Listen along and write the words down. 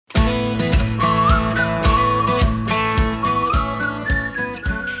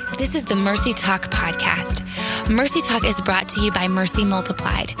This is the Mercy Talk podcast. Mercy Talk is brought to you by Mercy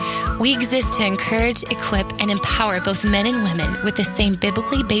Multiplied. We exist to encourage, equip, and empower both men and women with the same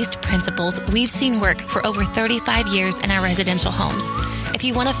biblically based principles we've seen work for over 35 years in our residential homes. If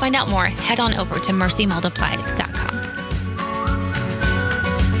you want to find out more, head on over to mercymultiplied.com.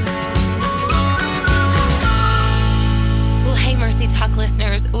 Mercy Talk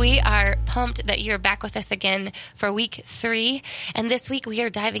listeners, we are pumped that you're back with us again for week 3. And this week we are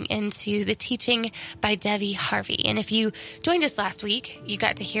diving into the teaching by Debbie Harvey. And if you joined us last week, you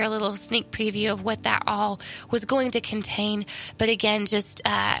got to hear a little sneak preview of what that all was going to contain. But again,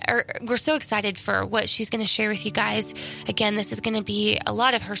 we're so excited for what she's going to share with you guys. Again, this is going to be a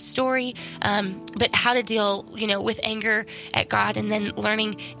lot of her story, but how to deal, with anger at God and then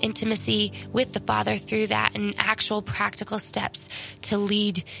learning intimacy with the Father through that and actual practical steps to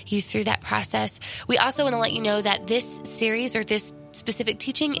lead you through that process. We also want to let you know that this series or this specific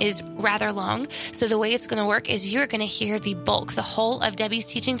teaching is rather long. So the way it's going to work is you're going to hear the whole of Debbie's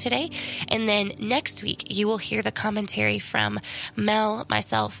teaching today. And then next week, you will hear the commentary from Mel,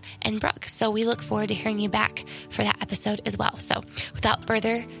 myself, and Brooke. So we look forward to hearing you back for that episode as well. So without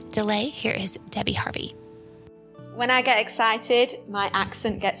further delay, here is Debbie Harvey. When I get excited, my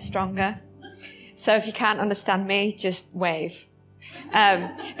accent gets stronger. So if you can't understand me, just wave.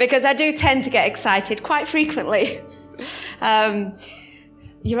 Because I do tend to get excited quite frequently.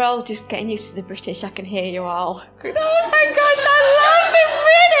 You're all just getting used to the British. I can hear you all going, oh my gosh, I love the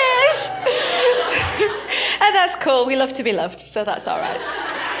British. And that's cool. We love to be loved, so that's all right.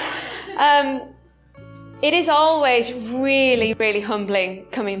 It is always really, really humbling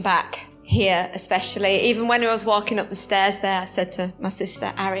coming back here, especially. Even when I was walking up the stairs there, I said to my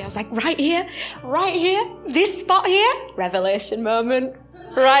sister, Ari, I was like, right here, this spot here, revelation moment,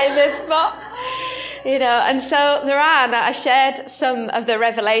 right in this spot. And so Loran, I shared some of the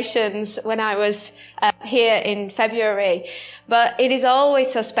revelations when I was here in February, but it is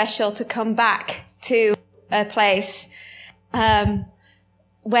always so special to come back to a place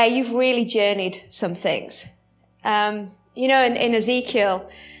where you've really journeyed some things. In Ezekiel,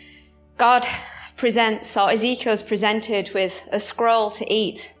 Ezekiel's presented with a scroll to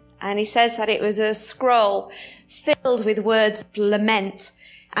eat. And he says that it was a scroll filled with words of lament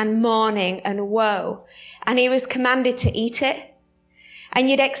and mourning and woe. And he was commanded to eat it. And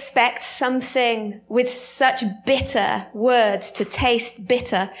you'd expect something with such bitter words to taste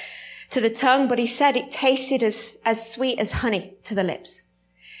bitter to the tongue. But he said it tasted as sweet as honey to the lips.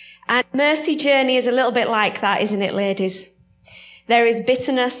 And Mercy Journey is a little bit like that, isn't it, ladies? There is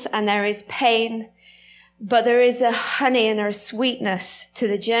bitterness and there is pain, but there is a honey and a sweetness to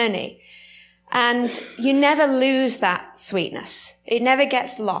the journey. And you never lose that sweetness. It never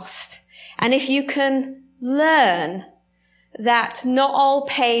gets lost. And if you can learn that not all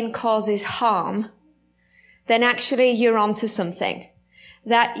pain causes harm, then actually you're onto something.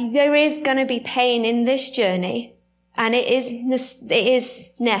 That there is going to be pain in this journey, and it is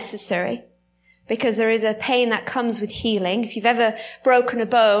necessary. Because there is a pain that comes with healing. If you've ever broken a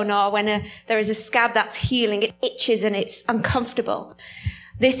bone or when there is a scab that's healing, it itches and it's uncomfortable.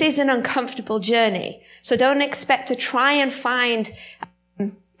 This is an uncomfortable journey. So don't expect to try and find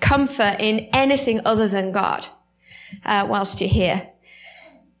comfort in anything other than God whilst you're here.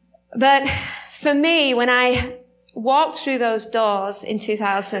 But for me, when I walked through those doors in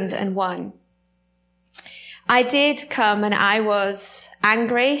 2001, I did come and I was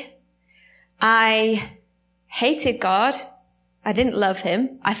angry. I hated God. I didn't love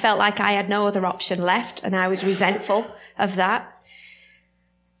him. I felt like I had no other option left, and I was resentful of that.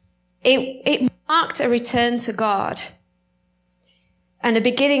 It marked a return to God and a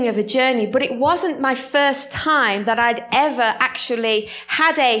beginning of a journey, but it wasn't my first time that I'd ever actually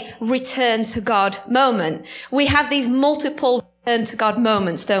had a return to God moment. We have these multiple return to God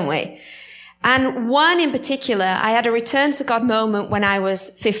moments, don't we? And one in particular, I had a return to God moment when I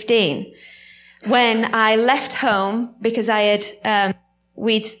was 15. When I left home, because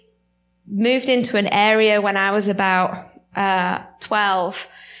we'd moved into an area when I was about 12.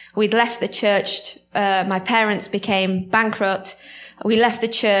 We'd left the church. My parents became bankrupt. We left the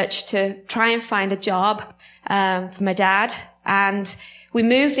church to try and find a job for my dad. And we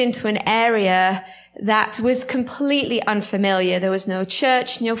moved into an area that was completely unfamiliar. There was no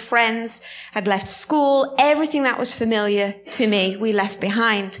church, no friends. I'd left school. Everything that was familiar to me, we left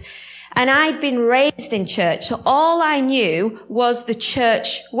behind. And I'd been raised in church, so all I knew was the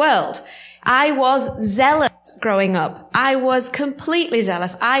church world. I was zealous growing up. I was completely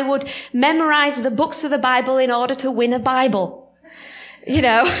zealous. I would memorize the books of the Bible in order to win a Bible.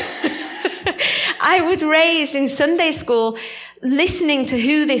 I was raised in Sunday school listening to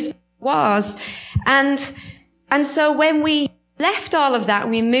who this was. And so when we left all of that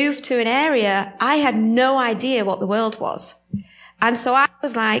and we moved to an area, I had no idea what the world was. And so I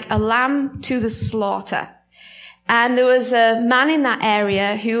was like a lamb to the slaughter. And there was a man in that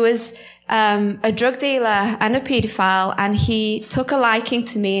area who was a drug dealer and a paedophile, and he took a liking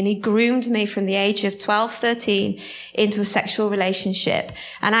to me and he groomed me from the age of 12, 13 into a sexual relationship.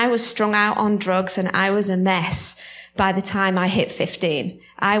 And I was strung out on drugs and I was a mess by the time I hit 15.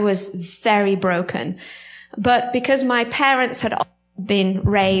 I was very broken. But because my parents had been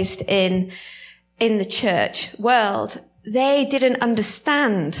raised in the church world, they didn't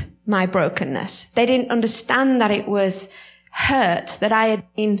understand my brokenness. They didn't understand that it was hurt, that I had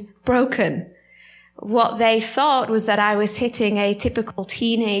been broken. What they thought was that I was hitting a typical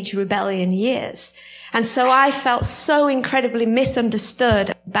teenage rebellion years. And so I felt so incredibly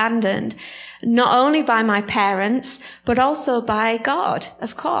misunderstood, abandoned, not only by my parents, but also by God,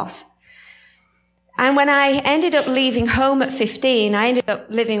 of course. And when I ended up leaving home at 15, I ended up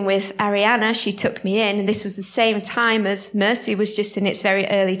living with Ariana. She took me in, and this was the same time as Mercy was just in its very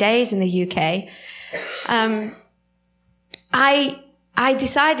early days in the UK. I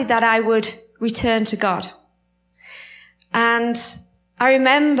decided that I would return to God. And I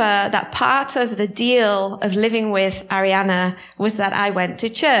remember that part of the deal of living with Ariana was that I went to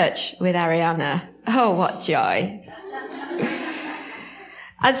church with Ariana. Oh, what joy.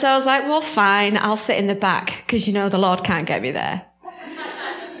 And so I was like, well, fine, I'll sit in the back because, the Lord can't get me there.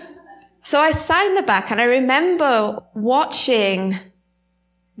 So I sat in the back, and I remember watching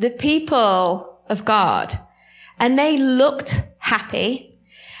the people of God, and they looked happy,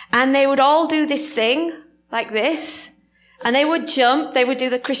 and they would all do this thing like this, and they would jump, they would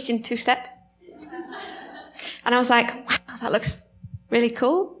do the Christian two-step. And I was like, wow, that looks really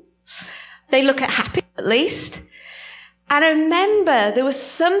cool. They look happy, at least. And I remember there was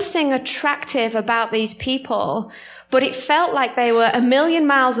something attractive about these people, but it felt like they were a million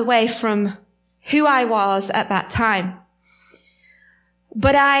miles away from who I was at that time.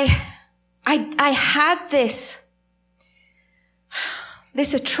 But I had this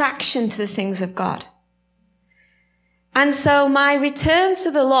attraction to the things of God. And so my return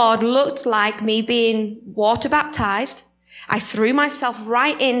to the Lord looked like me being water baptized. I threw myself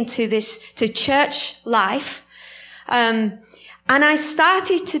right into to church life. And I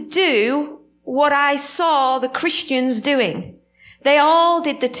started to do what I saw the Christians doing. They all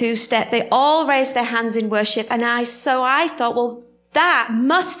did the two-step. They all raised their hands in worship. And I thought, well, that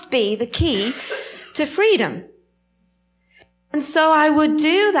must be the key to freedom. And so I would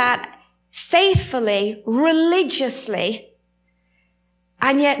do that faithfully, religiously,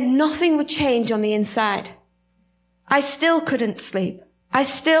 and yet nothing would change on the inside. I still couldn't sleep. I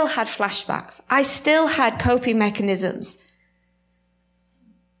still had flashbacks. I still had coping mechanisms.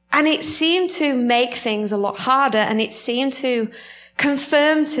 And it seemed to make things a lot harder, and it seemed to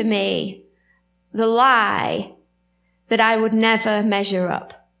confirm to me the lie that I would never measure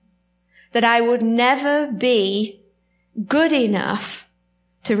up, that I would never be good enough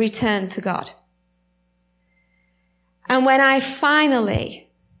to return to God. And when I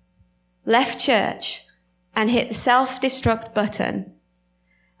finally left church and hit the self-destruct button,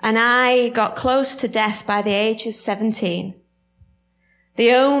 and I got close to death by the age of 17,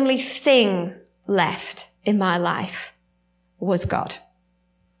 the only thing left in my life was God.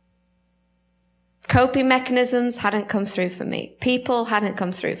 Coping mechanisms hadn't come through for me. People hadn't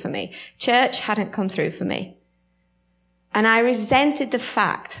come through for me. Church hadn't come through for me. And I resented the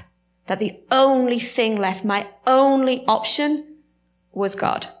fact that the only thing left, my only option, was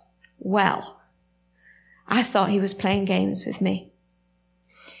God. Well, I thought he was playing games with me.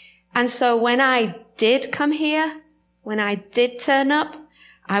 And so when I did come here, when I did turn up,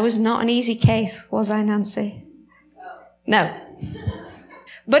 I was not an easy case, was I, Nancy? No.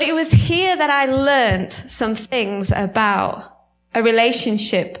 But it was here that I learned some things about a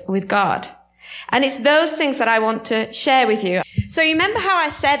relationship with God. And it's those things that I want to share with you. So remember how I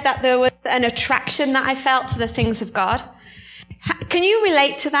said that there was an attraction that I felt to the things of God? Can you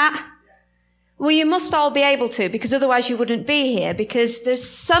relate to that? Well, you must all be able to, because otherwise you wouldn't be here, because there's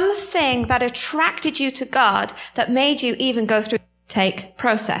something that attracted you to God that made you even go through the intake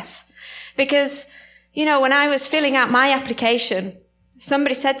process. Because, when I was filling out my application,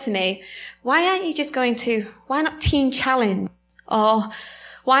 somebody said to me, why not Teen Challenge? Or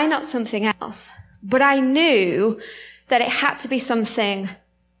why not something else? But I knew that it had to be something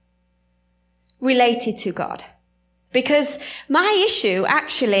related to God. Because my issue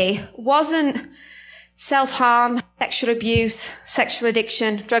actually wasn't self-harm, sexual abuse, sexual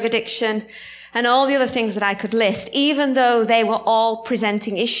addiction, drug addiction. and all the other things that I could list, even though they were all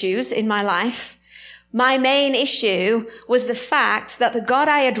presenting issues in my life, my main issue was the fact that the God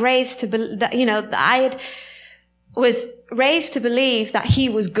I had raised to, was raised to believe that he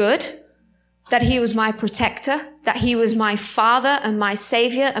was good, that he was my protector, that he was my father and my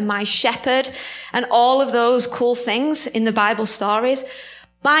savior and my shepherd and all of those cool things in the Bible stories.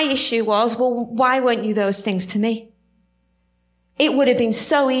 My issue was, well, why weren't you those things to me? It would have been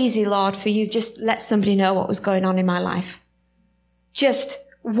so easy, Lord, for you just let somebody know what was going on in my life. Just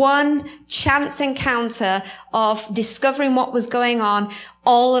one chance encounter of discovering what was going on,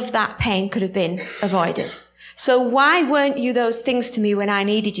 all of that pain could have been avoided. So why weren't you those things to me when I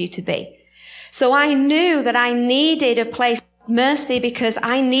needed you to be? So I knew that I needed a place of mercy because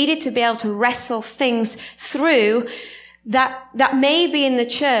I needed to be able to wrestle things through that maybe in the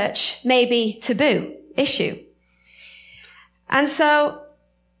church may be taboo issue. And so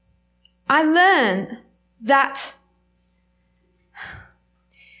I learned that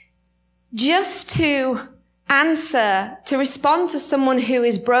just to respond to someone who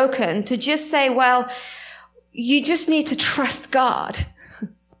is broken, to just say, well, you just need to trust God,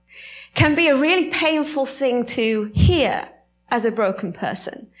 can be a really painful thing to hear as a broken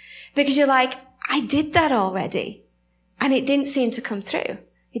person. Because you're like, I did that already, and it didn't seem to come through.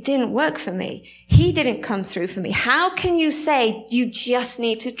 It didn't work for me. He didn't come through for me. How can you say you just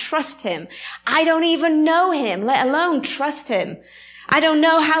need to trust him? I don't even know him, let alone trust him. I don't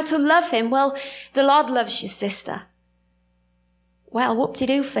know how to love him. Well, the Lord loves your sister. Well,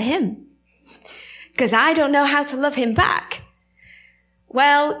 whoop-de-doo for him. Because I don't know how to love him back.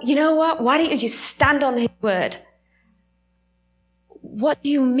 Well, you know what? Why don't you just stand on his word? What do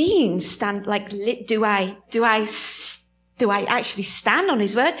you mean stand? Like, do I actually stand on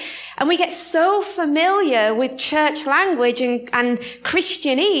his word? And we get so familiar with church language and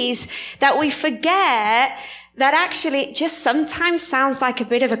Christianese that we forget that actually it just sometimes sounds like a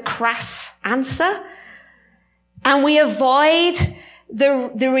bit of a crass answer. And we avoid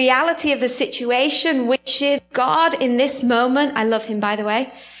the reality of the situation, which is God in this moment. I love him, by the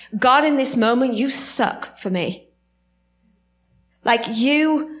way. God in this moment, you suck for me. Like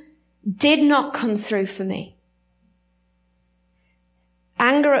you did not come through for me.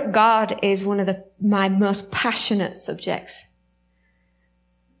 Anger at God is one of my most passionate subjects.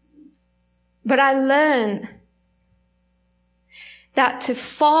 But I learned that to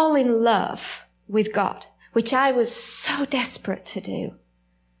fall in love with God, which I was so desperate to do.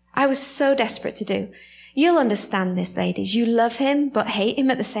 You'll understand this, ladies. You love him, but hate him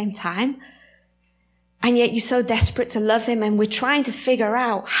at the same time. And yet you're so desperate to love him, and we're trying to figure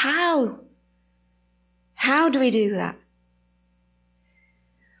out how do we do that?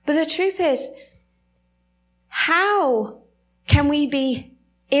 But the truth is, how can we be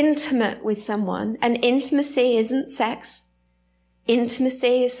intimate with someone? And intimacy isn't sex.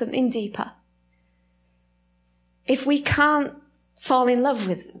 Intimacy is something deeper. If we can't fall in love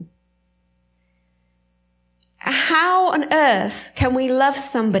with them, how on earth can we love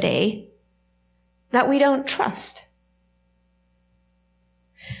somebody that we don't trust?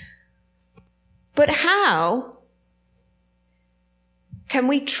 But how can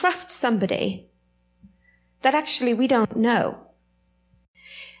we trust somebody that actually we don't know?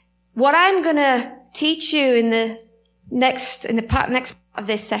 What I'm going to teach you in the next part of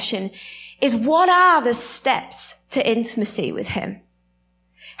this session is what are the steps to intimacy with him?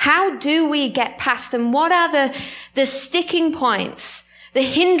 How do we get past them? What are the sticking points, the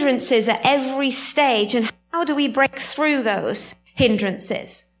hindrances at every stage, and how do we break through those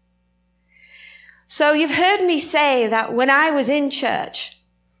hindrances? So you've heard me say that when I was in church,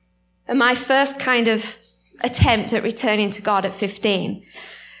 and my first kind of attempt at returning to God at 15,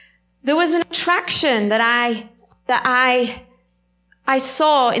 there was an attraction that I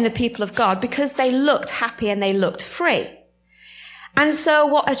saw in the people of God because they looked happy and they looked free. And so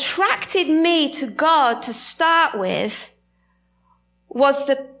what attracted me to God to start with was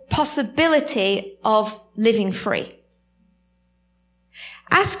the possibility of living free.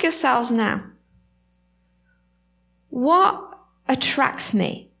 Ask yourselves now, what attracts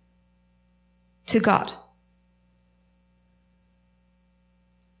me to God?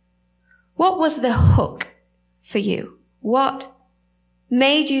 What was the hook for you? What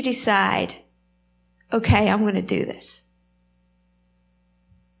made you decide, okay, I'm going to do this?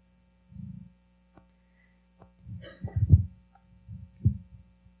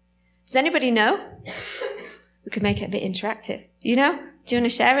 Does anybody know? We could make it a bit interactive. You know? Do you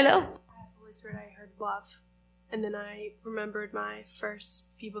want to share a little? As the Holy Spirit, I heard love. And then I remembered my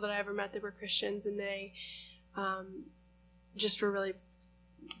first people that I ever met that were Christians, and they just were really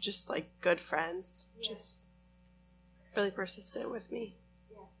just like good friends, just really persistent with me.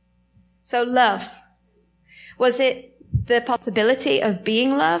 So love, was it the possibility of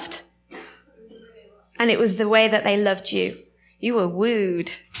being loved? And it was the way that they loved you. You were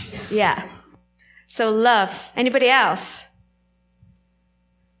wooed. Yeah. So love. Anybody else?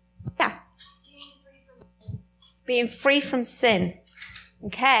 Yeah. Being free from sin.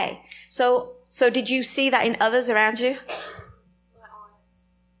 Okay. So did you see that in others around you?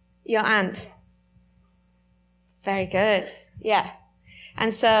 Your aunt. Very good. Yeah.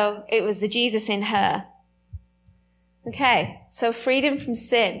 And so it was the Jesus in her. Okay. So freedom from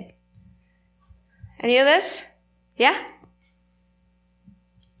sin. Any others? Yeah?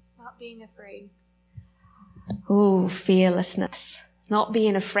 Not being afraid. Ooh, fearlessness. Not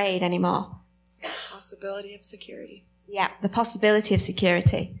being afraid anymore. Possibility of security. Yeah, the possibility of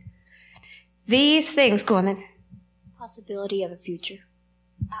security. These things, go on then. Possibility of a future.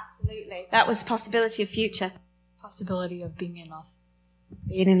 Absolutely. That was possibility of future. Possibility of being in love.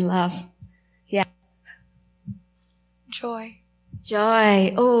 Being in love. Yeah. Joy.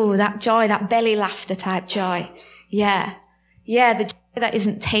 Joy. Oh, that joy, that belly laughter type joy. Yeah. Yeah, the joy that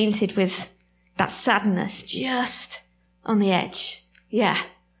isn't tainted with that sadness, just on the edge. Yeah,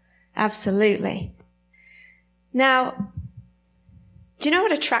 absolutely. Now, do you know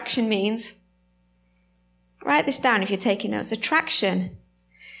what attraction means? Write this down if you're taking notes. Attraction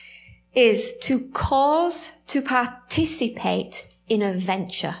is to cause to participate in a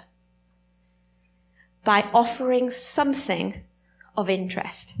venture by offering something of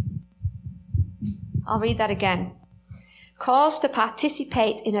interest. I'll read that again. Cause to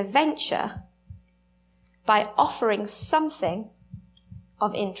participate in a venture by offering something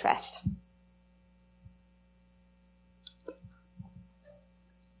of interest.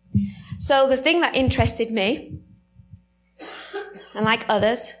 So the thing that interested me, and like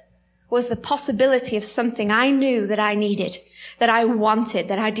others, was the possibility of something I knew that I needed, that I wanted,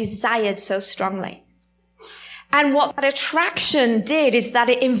 that I desired so strongly. And what that attraction did is that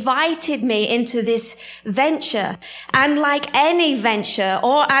it invited me into this venture. And like any venture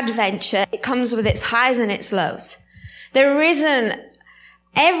or adventure, it comes with its highs and its lows.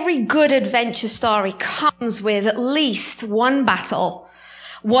 Every good adventure story comes with at least one battle,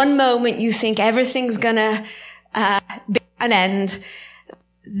 one moment you think everything's gonna be an end.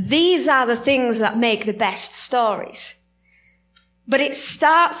 These are the things that make the best stories. But it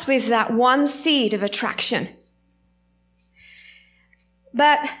starts with that one seed of attraction.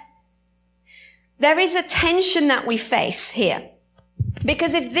 But there is a tension that we face here.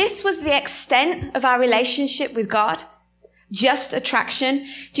 Because if this was the extent of our relationship with God, just attraction,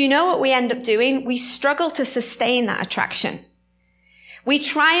 do you know what we end up doing? We struggle to sustain that attraction. We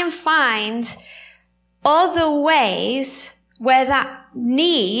try and find other ways where that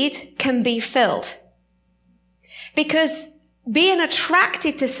need can be filled. Because being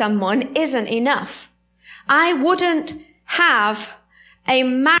attracted to someone isn't enough. I wouldn't have a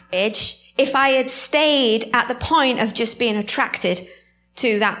marriage if I had stayed at the point of just being attracted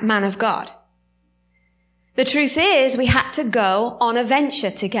to that man of God. The truth is, we had to go on a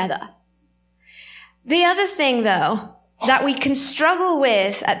venture together. The other thing, though, that we can struggle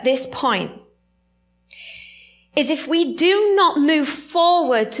with at this point is if we do not move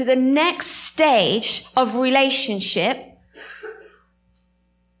forward to the next stage of relationship,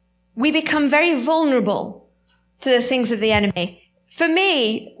 we become very vulnerable to the things of the enemy. For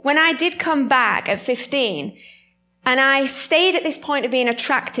me, when I did come back at 15, and I stayed at this point of being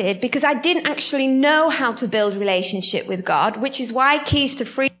attracted because I didn't actually know how to build relationship with God, which is why Keys to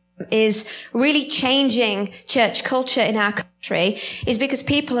Freedom is really changing church culture in our country, is because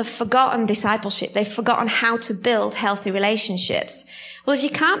people have forgotten discipleship. They've forgotten how to build healthy relationships. Well, if you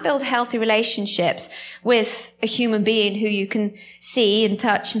can't build healthy relationships with a human being who you can see and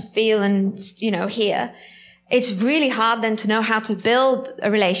touch and feel and, hear, it's really hard then to know how to build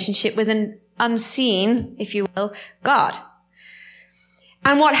a relationship with an unseen, if you will, God.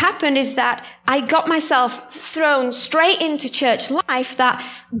 And what happened is that I got myself thrown straight into church life, that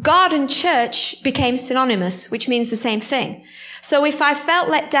God and church became synonymous, which means the same thing. So if I felt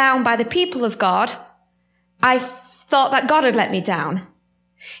let down by the people of God, I thought that God had let me down.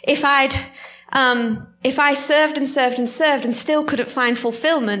 If I served and served and served and still couldn't find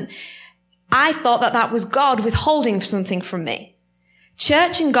fulfillment, I thought that that was God withholding something from me.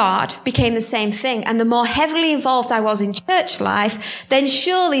 Church and God became the same thing. And the more heavily involved I was in church life, then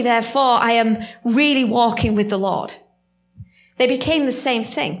surely, therefore, I am really walking with the Lord. They became the same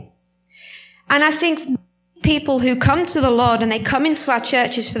thing. And I think people who come to the Lord and they come into our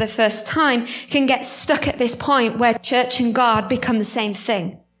churches for the first time can get stuck at this point where church and God become the same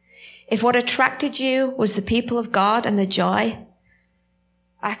thing. If what attracted you was the people of God and the joy,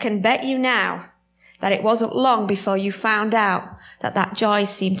 I can bet you now that it wasn't long before you found out that that joy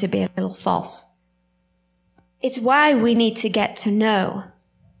seemed to be a little false. It's why we need to get to know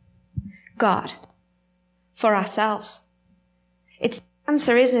God for ourselves. Its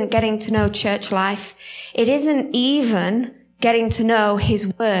answer isn't getting to know church life. It isn't even getting to know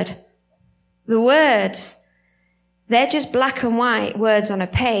his word. The words, they're just black and white words on a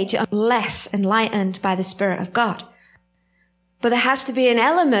page unless enlightened by the Spirit of God. But there has to be an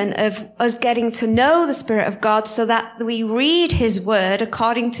element of us getting to know the Spirit of God so that we read his word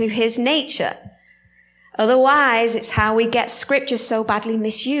according to his nature. Otherwise, it's how we get scripture so badly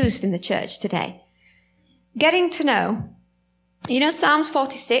misused in the church today. Getting to know. You know Psalms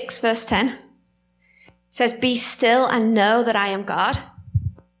 46 verse 10? It says, "Be still and know that I am God."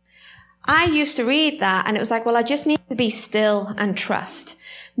 I used to read that and it was like, well, I just need to be still and trust.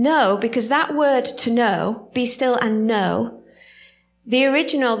 No, because that word to know, be still and know, the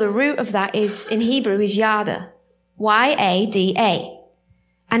original, the root of that is, in Hebrew, is yada. Y-A-D-A.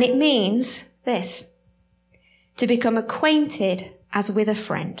 And it means this: to become acquainted as with a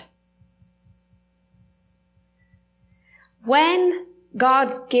friend. When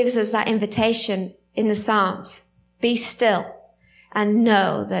God gives us that invitation in the Psalms, be still and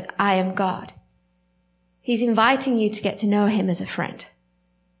know that I am God, he's inviting you to get to know him as a friend.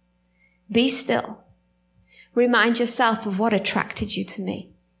 Be still. Remind yourself of what attracted you to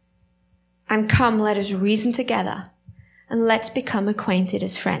me. And come, let us reason together and let's become acquainted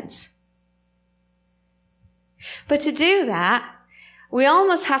as friends. But to do that, we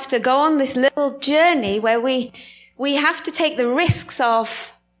almost have to go on this little journey where we have to take the risks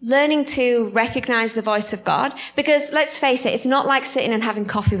of learning to recognize the voice of God. Because let's face it, it's not like sitting and having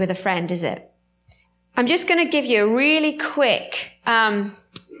coffee with a friend, is it? I'm just going to give you a really quick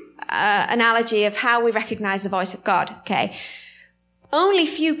analogy of how we recognize the voice of God, okay? Only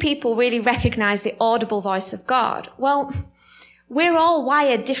few people really recognize the audible voice of God. Well, we're all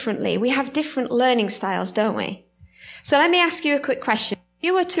wired differently. We have different learning styles, don't we? So let me ask you a quick question. If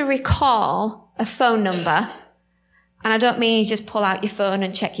you were to recall a phone number, and I don't mean you just pull out your phone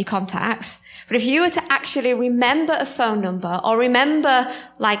and check your contacts, but if you were to actually remember a phone number or remember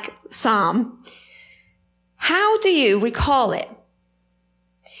like Psalm, how do you recall it?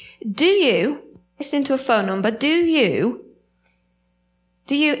 Do you, listening to a phone number, do you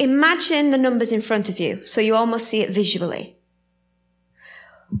imagine the numbers in front of you so you almost see it visually?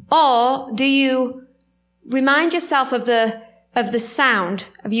 Or do you remind yourself of the sound?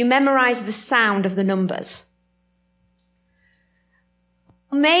 Have you memorized the sound of the numbers?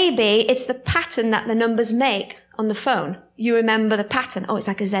 Maybe it's the pattern that the numbers make on the phone. You remember the pattern. Oh, it's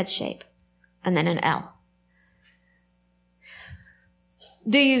like a Z shape and then an L.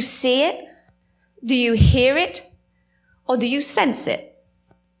 Do you see it? Do you hear it? Or do you sense it?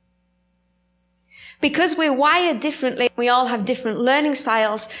 Because we're wired differently, we all have different learning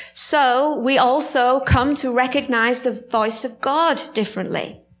styles, so we also come to recognize the voice of God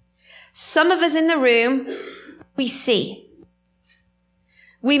differently. Some of us in the room, we see.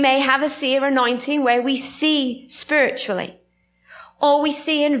 We may have a seer anointing where we see spiritually, or we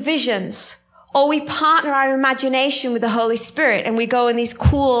see in visions, or we partner our imagination with the Holy Spirit and we go on these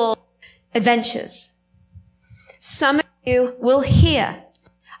cool adventures. Some of you will hear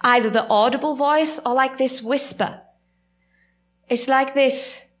either the audible voice or like this whisper. It's like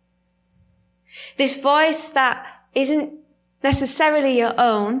this voice that isn't necessarily your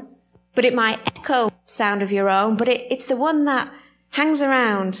own, but it might echo sound of your own, but it's the one that hangs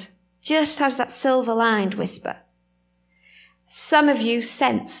around, just has that silver-lined whisper. Some of you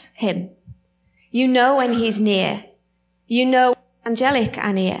sense him. You know when he's near. You know when angelic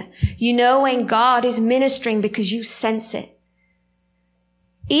are near. You know when God is ministering because you sense it.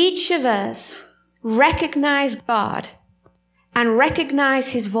 Each of us recognize God and recognize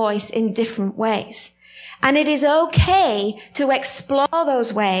his voice in different ways. And it is okay to explore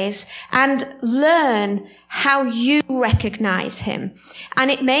those ways and learn how you recognize him. And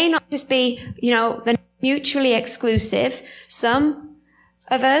it may not just be, they're mutually exclusive. Some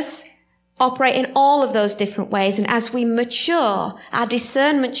of us operate in all of those different ways. And as we mature, our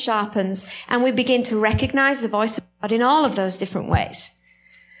discernment sharpens and we begin to recognize the voice of God in all of those different ways.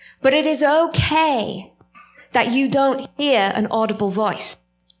 But it is okay that you don't hear an audible voice.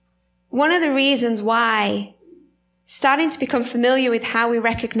 One of the reasons why starting to become familiar with how we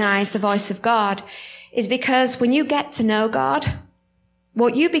recognize the voice of God is because when you get to know God,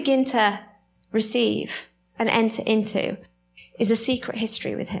 what you begin to receive and enter into is a secret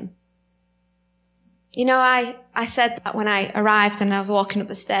history with him. You know, I said that when I arrived and I was walking up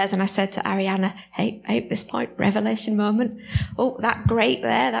the stairs and I said to Ariana, hey, at this point, revelation moment. Oh, that grate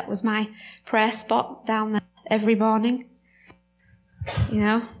there, that was my prayer spot down there every morning. You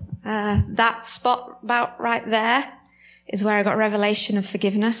know, that spot about right there is where I got revelation of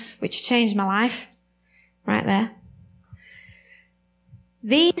forgiveness, which changed my life. Right there.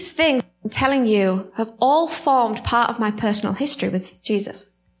 These things I'm telling you have all formed part of my personal history with Jesus.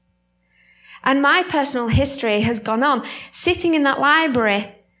 And my personal history has gone on. Sitting in that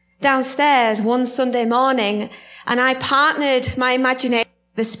library downstairs one Sunday morning, and I partnered my imagination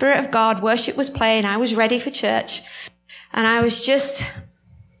with the Spirit of God. Worship was playing. I was ready for church. And I was just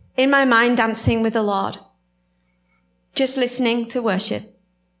in my mind dancing with the Lord. Just listening to worship.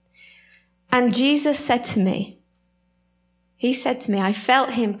 And Jesus said to me, I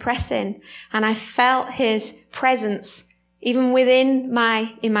felt him press in, and I felt his presence even within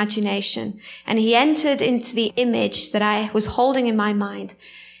my imagination. And he entered into the image that I was holding in my mind.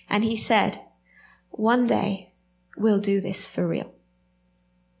 And he said, one day we'll do this for real.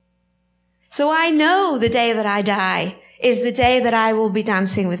 So I know the day that I die is the day that I will be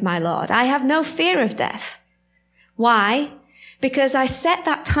dancing with my Lord. I have no fear of death. Why? Because I set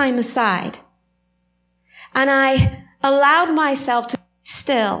that time aside and I allowed myself to be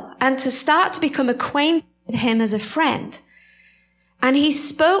still and to start to become acquainted with him as a friend. And he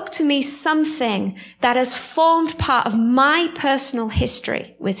spoke to me something that has formed part of my personal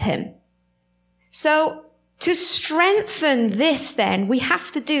history with him. So to strengthen this then, we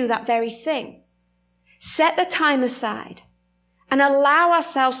have to do that very thing. Set the time aside and allow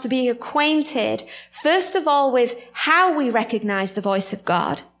ourselves to be acquainted, first of all, with how we recognize the voice of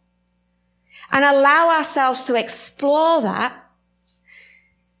God, and allow ourselves to explore that,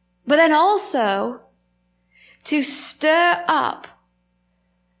 but then also to stir up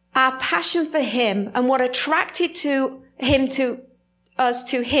our passion for him and what attracted us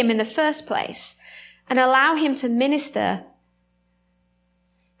to him in the first place, and allow him to minister,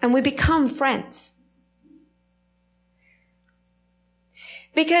 and we become friends.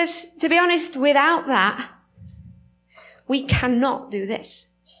 Because, to be honest, without that, we cannot do this.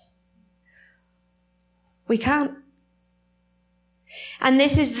 We can't. And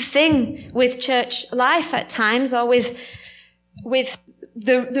this is the thing with church life at times, or with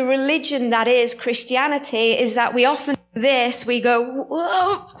the religion that is Christianity, is that we often do this, we go,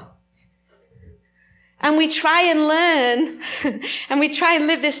 whoa, and we try and learn, and we try and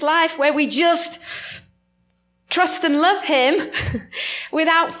live this life where we just trust and love him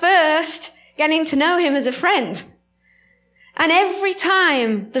without first getting to know him as a friend. And every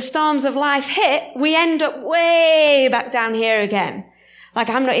time the storms of life hit, we end up way back down here again. Like,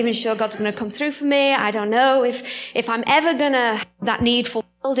 I'm not even sure God's going to come through for me. I don't know if I'm ever going to have that need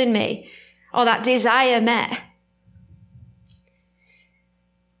fulfilled in me or that desire met.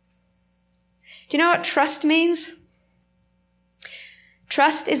 Do you know what trust means?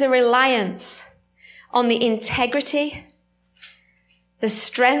 Trust is a reliance on the integrity, the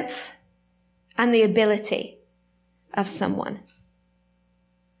strength, and the ability of someone.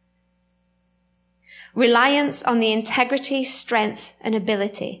 Reliance on the integrity, strength, and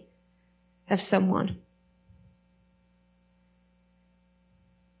ability of someone.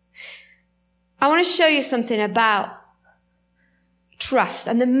 I want to show you something about trust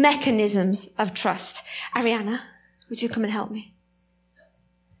and the mechanisms of trust. Ariana, would you come and help me?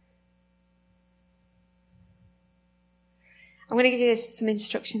 I'm going to give you some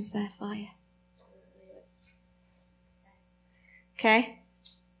instructions there for you. Okay?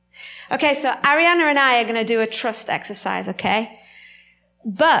 Okay, so Ariana and I are going to do a trust exercise, okay?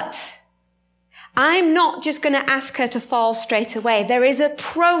 But I'm not just going to ask her to fall straight away. There is a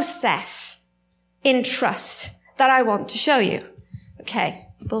process in trust that I want to show you. Okay,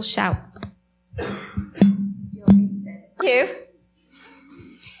 we'll shout. You.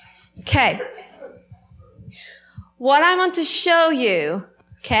 Okay. What I want to show you,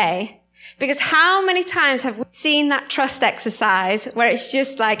 okay, because how many times have we seen that trust exercise where it's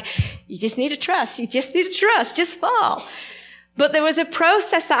just like, you just need to trust, just fall. But there was a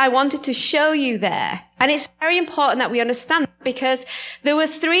process that I wanted to show you there. And it's very important that we understand that, because there were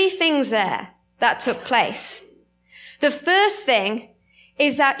 3 things there that took place. The first thing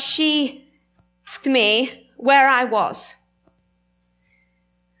is that she asked me where I was.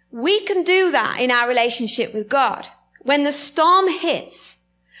 We can do that in our relationship with God. When the storm hits,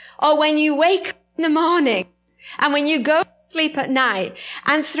 or when you wake up in the morning, and when you go to sleep at night,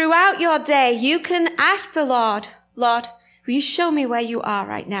 and throughout your day, you can ask the Lord, Lord, will you show me where you are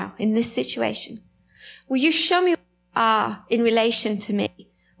right now in this situation? will you show me where you are in relation to me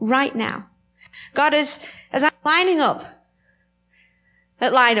right now? God, as I'm lining up,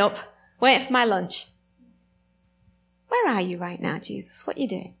 waiting for my lunch, where are you right now, Jesus? What are you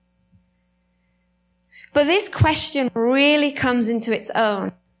doing? But this question really comes into its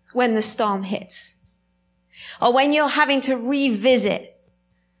own when the storm hits, or when you're having to revisit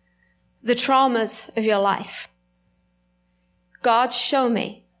the traumas of your life. God, show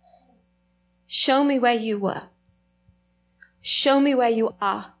me. Show me where you were. Show me where you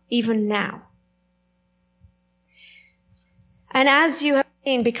are, even now. And as you have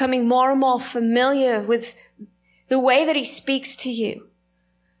been becoming more and more familiar with the way that he speaks to you,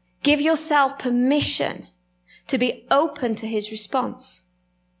 give yourself permission to be open to his response.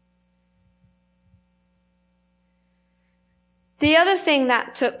 The other thing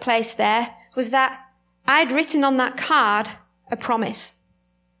that took place there was that I'd written on that card a promise.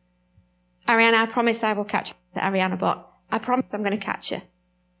 Ariana, I promise I will catch you. That Ariana bought. I promise I'm going to catch you.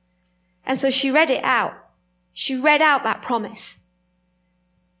 And so she read it out. She read out that promise.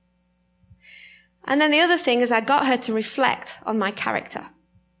 And then the other thing is I got her to reflect on my character.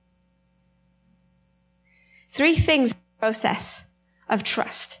 3 things in the process of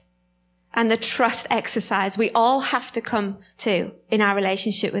trust and the trust exercise we all have to come to in our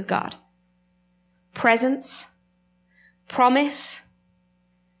relationship with God. Presence, promise,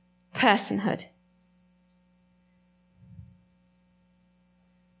 personhood.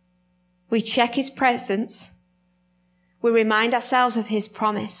 We check his presence. We remind ourselves of his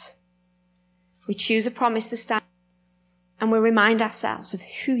promise. We choose a promise to stand, and we remind ourselves of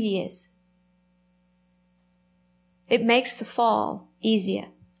who he is. It makes the fall easier.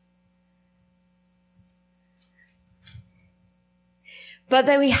 But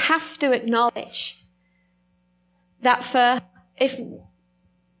then we have to acknowledge that for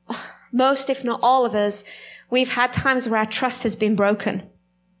most, if not all of us, we've had times where our trust has been broken.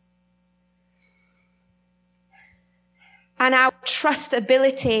 And our trust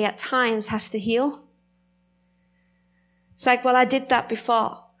ability at times has to heal. It's like, well, I did that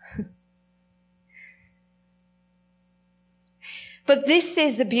before. But this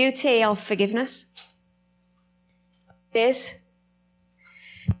is the beauty of forgiveness. Is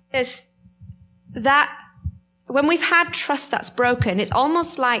that when we've had trust that's broken, it's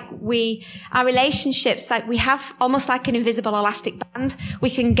almost like our relationships, like we have almost like an invisible elastic band. We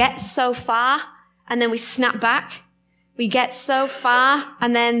can get so far and then we snap back. We get so far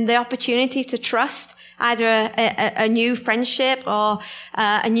and then the opportunity to trust either a new friendship or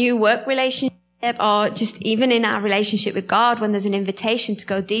a new work relationship, or just even in our relationship with God, when there's an invitation to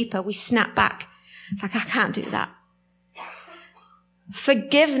go deeper, we snap back. It's like, I can't do that.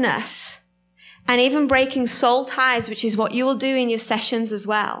 Forgiveness and even breaking soul ties, which is what you will do in your sessions as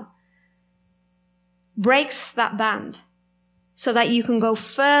well, breaks that band so that you can go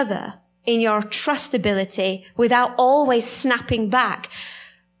further in your trust ability without always snapping back.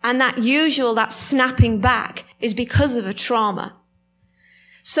 And that snapping back is because of a trauma.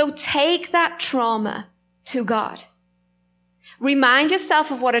 So take that trauma to God. Remind yourself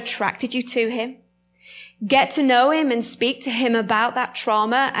of what attracted you to him. Get to know him and speak to him about that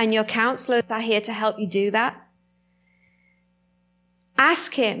trauma, and your counselors are here to help you do that.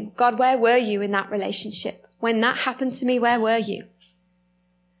 Ask him, God, where were you in that relationship? When that happened to me, where were you?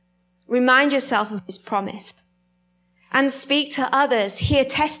 Remind yourself of his promise. And speak to others, hear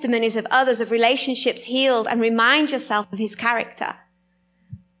testimonies of others, of relationships healed, and remind yourself of his character.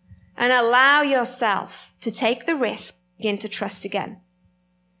 And allow yourself to take the risk, begin to trust again.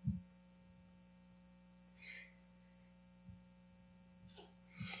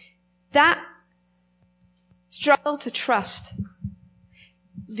 That struggle to trust,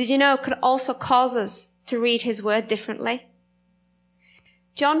 did you know, could also cause us to read his word differently?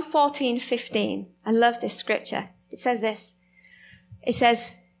 John 14:15. I love this scripture. It says this. It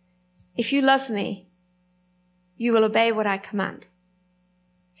says, if you love me, you will obey what I command.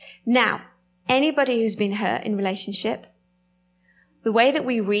 Now, anybody who's been hurt in relationship, the way that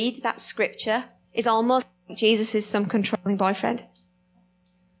we read that scripture is almost like Jesus is some controlling boyfriend.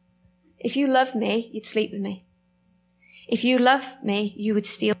 If you love me, you'd sleep with me. If you love me, you would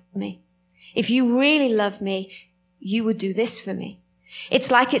steal from me. If you really love me, you would do this for me.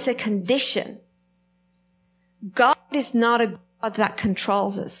 It's like it's a condition. God is not a God that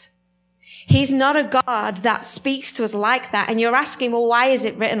controls us. He's not a God that speaks to us like that. And you're asking, well, why is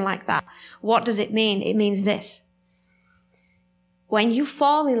it written like that? What does it mean? It means this. When you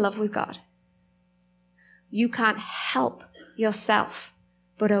fall in love with God, you can't help yourself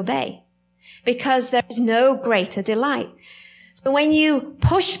but obey, because there is no greater delight. So when you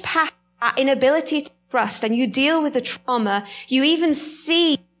push past that inability to trust and you deal with the trauma, you even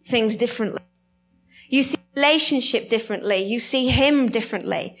see things differently. You see relationship differently. You see him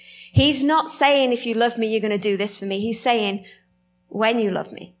differently. He's not saying, if you love me, you're going to do this for me. He's saying, when you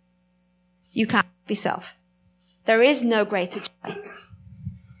love me, you can't help yourself. There is no greater joy.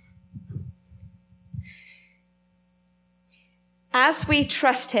 As we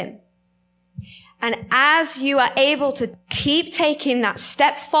trust him, and as you are able to keep taking that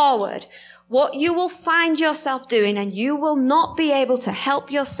step forward, what you will find yourself doing, and you will not be able to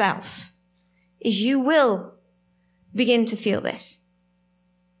help yourself, is you will begin to feel this.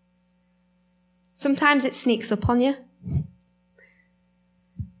 Sometimes it sneaks up on you.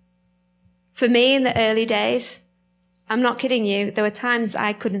 For me, in the early days, I'm not kidding you, there were times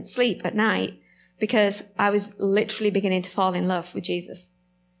I couldn't sleep at night because I was literally beginning to fall in love with Jesus.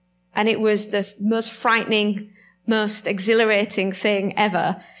 And it was the most frightening, most exhilarating thing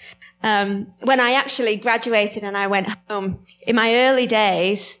ever. When I actually graduated and I went home, in my early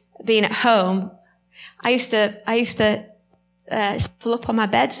days, being at home, I used to shuffle up on my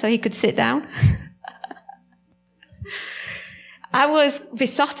bed so he could sit down. I was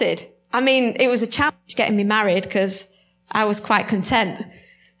besotted. I mean, it was a challenge getting me married because I was quite content.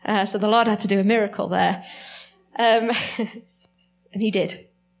 So the Lord had to do a miracle there. And he did.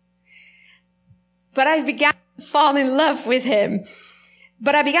 But I began to fall in love with him.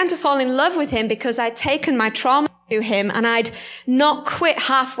 But I began to fall in love with him because I'd taken my trauma to him and I'd not quit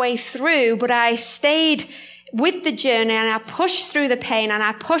halfway through, but I stayed with the journey and I pushed through the pain and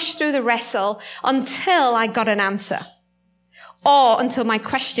I pushed through the wrestle until I got an answer. Or until my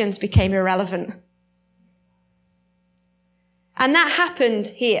questions became irrelevant. And that happened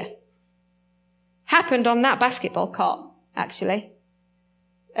here. Happened on that basketball court, actually.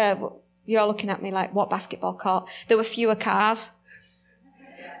 You're all looking at me like, what basketball court? There were fewer cars.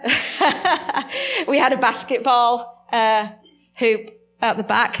 We had a basketball hoop at the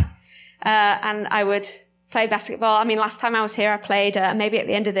back, and I would play basketball. I mean, last time I was here, I played, maybe at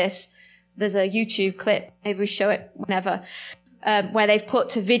the end of this, there's a YouTube clip, maybe we show it whenever, where they've put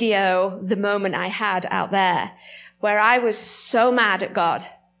to video the moment I had out there, where I was so mad at God.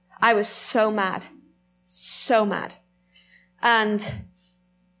 I was so mad. So mad. And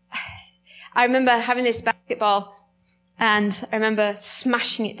I remember having this basketball and I remember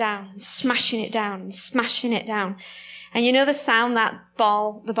smashing it down, smashing it down, smashing it down. And you know the sound that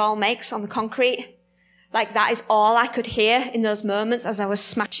the ball makes on the concrete? Like that is all I could hear in those moments as I was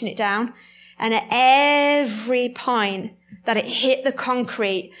smashing it down. And at every point that it hit the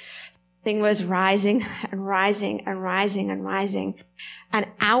concrete, thing was rising and rising and rising and rising. And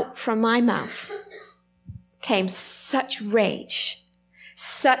out from my mouth came such rage,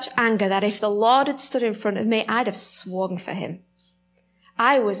 such anger that if the Lord had stood in front of me, I'd have swung for him.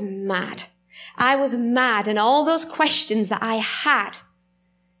 I was mad. I was mad. And all those questions that I had,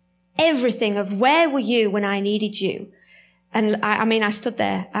 everything of where were you when I needed you? And I stood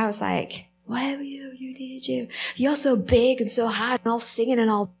there. I was like, where were you when you needed you? You're so big and so hard and all singing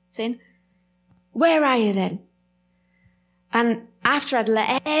and all dancing. Where are you then? And after I'd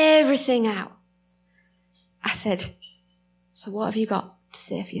let everything out, I said, so what have you got to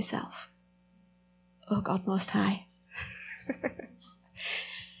say for yourself? Oh God Most High.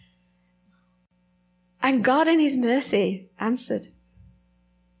 And God in his mercy answered.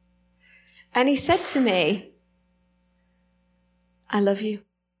 And he said to me, I love you.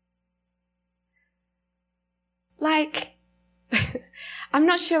 Like, I'm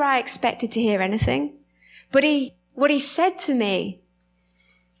not sure I expected to hear anything, but what he said to me,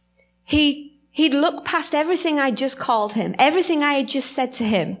 he'd looked past everything I just called him, everything I had just said to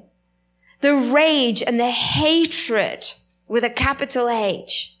him, the rage and the hatred with a capital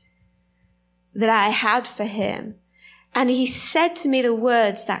H that I had for him. And he said to me the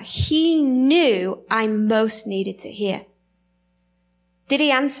words that he knew I most needed to hear. Did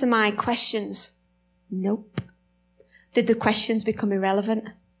he answer my questions? Nope. Did the questions become irrelevant?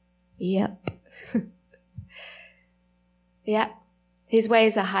 Yep. Yep. His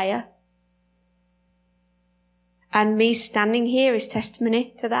ways are higher. And me standing here is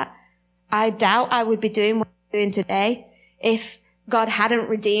testimony to that. I doubt I would be doing what I'm doing today if God hadn't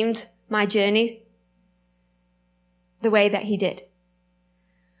redeemed my journey the way that he did.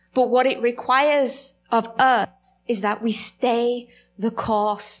 But what it requires of us is that we stay the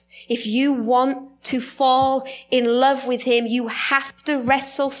course. If you want to fall in love with him, you have to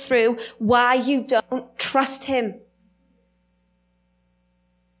wrestle through why you don't trust him.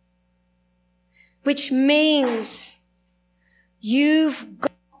 Which means you've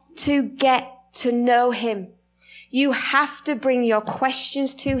got to get to know him. You have to bring your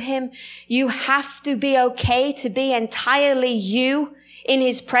questions to him. You have to be okay to be entirely you in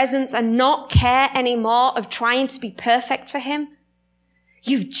his presence and not care anymore of trying to be perfect for him.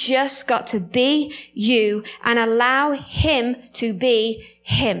 You've just got to be you and allow him to be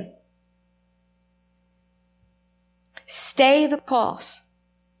him. Stay the course.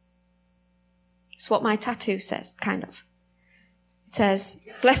 It's what my tattoo says, kind of. It says,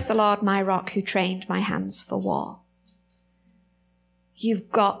 "Bless the Lord, my rock, who trained my hands for war."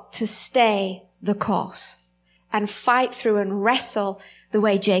 You've got to stay the course and fight through and wrestle the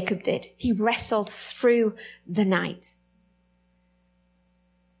way Jacob did. He wrestled through the night.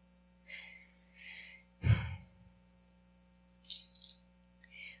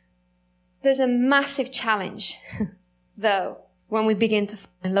 There's a massive challenge, though, when we begin to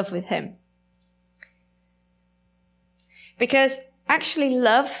fall in love with him. Because actually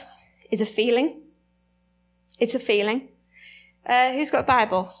love is a feeling. It's a feeling. Who's got a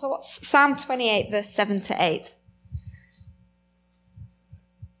Bible? So what's Psalm 28, verse 7 to 8?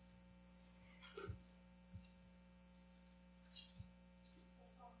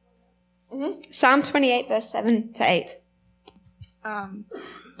 Psalm 28, verse 7 to 8.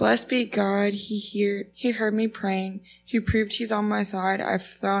 Blessed be God, he heard me praying. He proved he's on my side. I've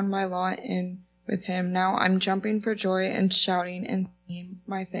thrown my lot in with him. Now I'm jumping for joy and shouting and singing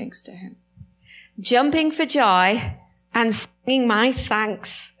my thanks to him. Jumping for joy and singing my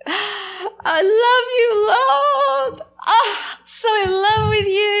thanks. I love you, Lord. Oh, so in love with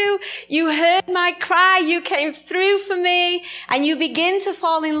you. You heard my cry. You came through for me, and you begin to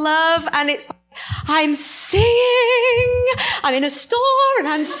fall in love, and it's like, I'm singing. I'm in a store and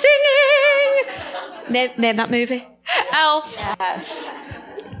I'm singing. Name that movie. Elf. Yes.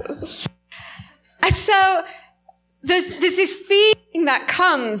 And so there's this feeling that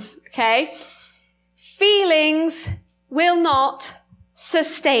comes, okay? Feelings will not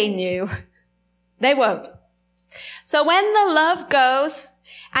sustain you. They won't. So when the love goes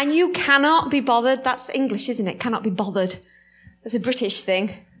and you cannot be bothered, that's English, isn't it? Cannot be bothered. That's a British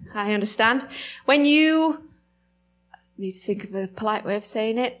thing. I understand. When you need to think of a polite way of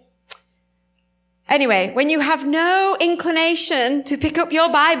saying it. Anyway, when you have no inclination to pick up your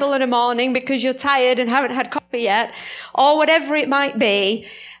Bible in the morning because you're tired and haven't had coffee yet, or whatever it might be,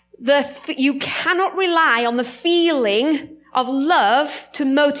 you cannot rely on the feeling of love to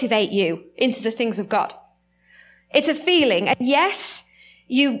motivate you into the things of God. It's a feeling. And yes,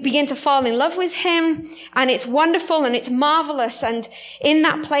 you begin to fall in love with him, and it's wonderful and it's marvelous. And in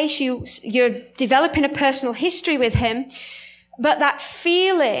that place, you're developing a personal history with him. But that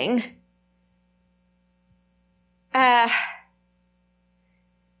feeling,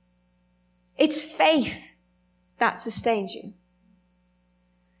 it's faith that sustains you.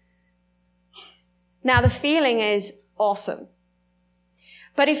 Now, the feeling is awesome.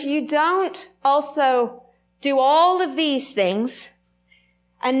 But if you don't also do all of these things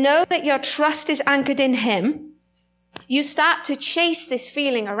and know that your trust is anchored in him, you start to chase this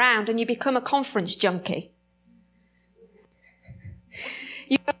feeling around and you become a conference junkie.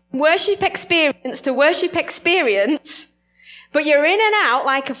 You go from worship experience to worship experience, but you're in and out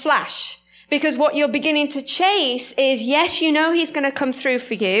like a flash, because what you're beginning to chase is, yes, you know he's going to come through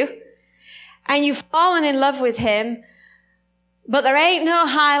for you, and you've fallen in love with him, but there ain't no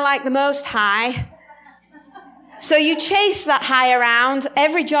high like the Most High. So you chase that high around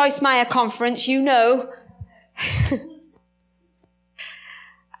every Joyce Meyer conference, you know.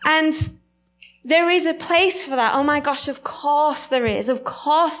 And there is a place for that. Oh my gosh, of course there is. Of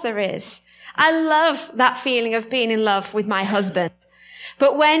course there is. I love that feeling of being in love with my husband.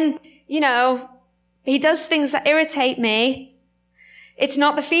 But when, he does things that irritate me, it's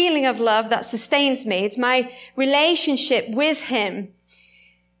not the feeling of love that sustains me. It's my relationship with him.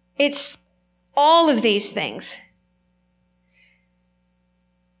 It's all of these things.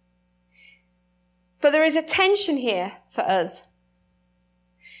 But there is a tension here for us,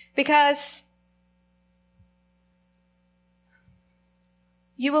 because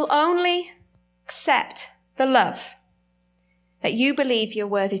you will only accept the love that you believe you're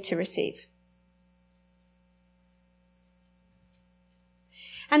worthy to receive.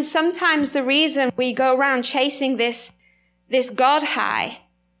 And sometimes the reason we go around chasing this God high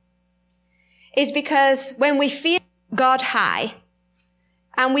is because when we feel God high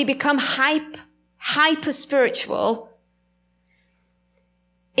and we become hyper spiritual,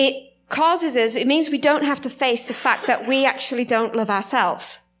 it means we don't have to face the fact that we actually don't love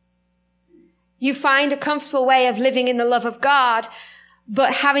ourselves. You find a comfortable way of living in the love of God,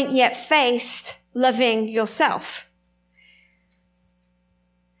 but haven't yet faced loving yourself.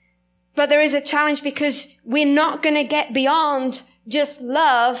 But there is a challenge because we're not going to get beyond just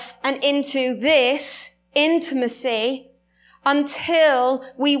love and into this intimacy until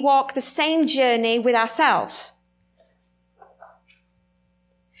we walk the same journey with ourselves.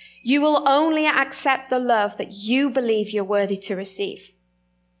 You will only accept the love that you believe you're worthy to receive.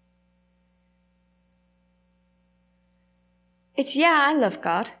 It's, I love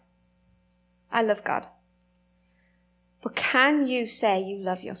God. I love God. But can you say you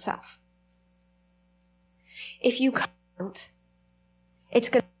love yourself? If you can't, it's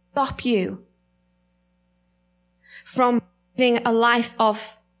going to stop you from living a life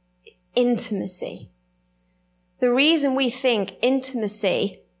of intimacy. The reason we think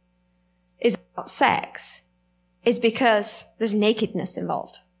intimacy is about sex is because there's nakedness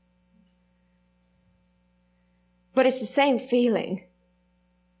involved. But it's the same feeling.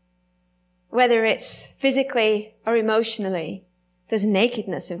 Whether it's physically or emotionally, there's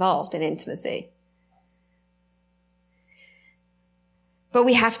nakedness involved in intimacy. But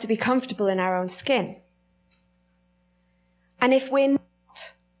we have to be comfortable in our own skin. And if we're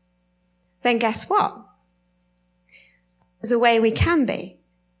not, then guess what? There's a way we can be.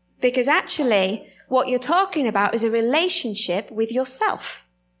 Because actually, what you're talking about is a relationship with yourself.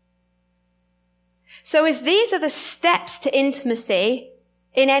 So if these are the steps to intimacy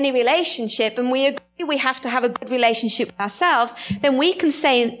in any relationship, and we agree we have to have a good relationship with ourselves, then we can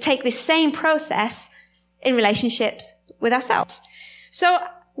take this same process in relationships with ourselves. So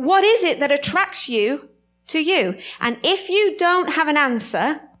what is it that attracts you to you? And if you don't have an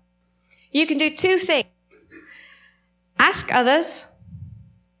answer, you can do two things. Ask others.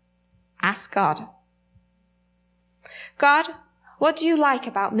 Ask God. God, what do you like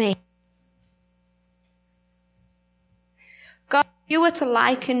about me? God, if you were to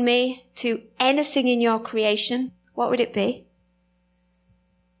liken me to anything in your creation, what would it be?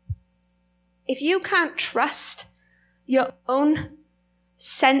 If you can't trust your own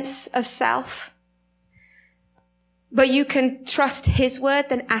sense of self, but you can trust his word,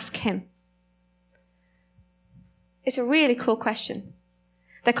 then ask him. It's a really cool question.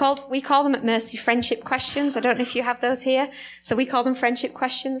 We call them at Mercy friendship questions. I don't know if you have those here. So we call them friendship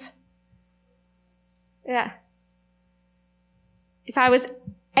questions. Yeah. If I was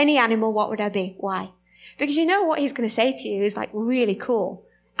any animal, what would I be? Why? Because you know what he's going to say to you is like really cool.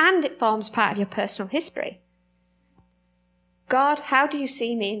 And it forms part of your personal history. God, how do you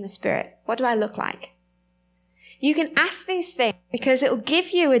see me in the spirit? What do I look like? You can ask these things because it'll give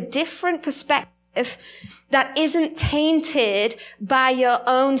you a different perspective that isn't tainted by your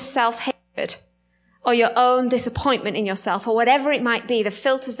own self-hatred or your own disappointment in yourself or whatever it might be, the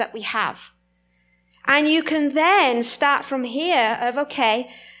filters that we have. And you can then start from here of, okay,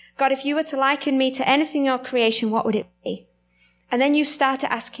 God, if you were to liken me to anything in your creation, what would it be? And then you start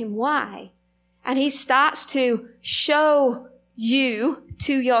to ask him why. And he starts to show you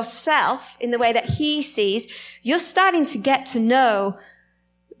to yourself in the way that he sees. You're starting to get to know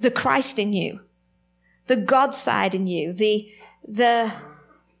the Christ in you, the God side in you, the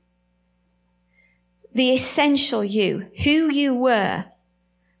essential you, who you were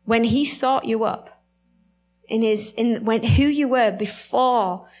when he thought you up, who you were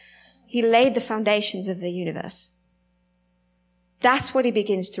before he laid the foundations of the universe. That's what he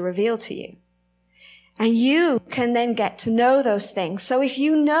begins to reveal to you. And you can then get to know those things. So if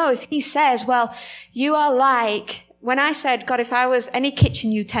he says, well, you are like, when I said, God, if I was any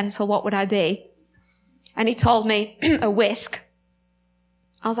kitchen utensil, what would I be? And he told me a whisk.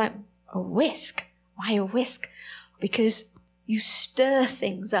 I was like, a whisk? Why a whisk? Because you stir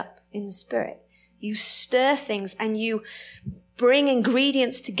things up in the spirit. You stir things and you bring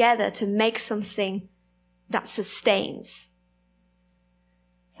ingredients together to make something that sustains.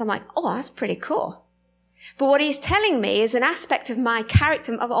 So I'm like, oh, that's pretty cool. But what he's telling me is an aspect of my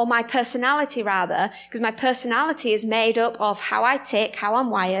character, or my personality rather, because my personality is made up of how I tick, how I'm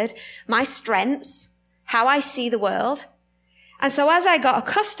wired, my strengths, how I see the world. And so as I got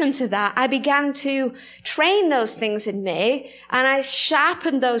accustomed to that, I began to train those things in me, and I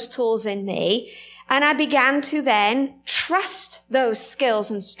sharpened those tools in me, and I began to then trust those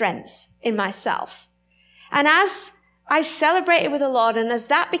skills and strengths in myself. And as I celebrated with the Lord, and as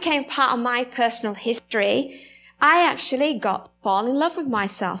that became part of my personal history, I actually got to fall in love with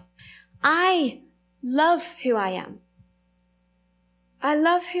myself. I love who I am. I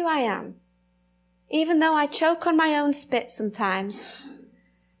love who I am. Even though I choke on my own spit sometimes,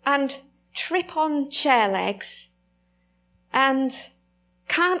 and trip on chair legs, and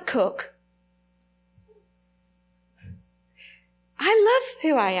can't cook. I love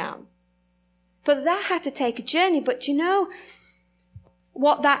who I am. But that had to take a journey. But you know,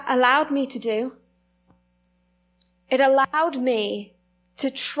 what that allowed me to do, it allowed me to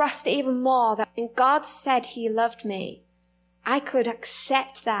trust even more that when God said he loved me, I could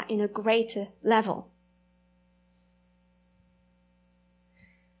accept that in a greater level.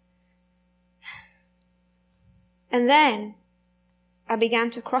 And then I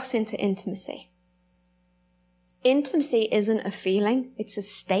began to cross into intimacy. Intimacy isn't a feeling, it's a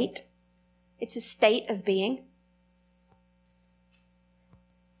state. It's a state of being.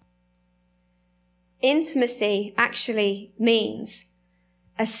 Intimacy actually means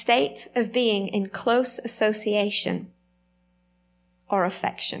a state of being in close association or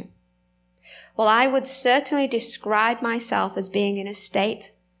affection. Well, I would certainly describe myself as being in a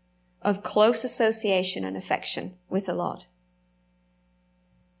state of close association and affection with the Lord.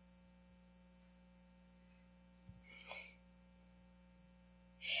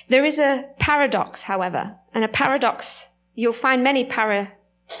 There is a paradox, however, and a paradox, you'll find many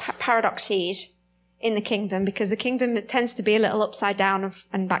paradoxes in the kingdom, because the kingdom tends to be a little upside down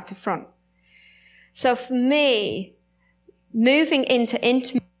and back to front. So for me, moving into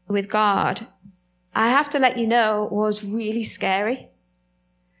intimacy with God, I have to let you know, was really scary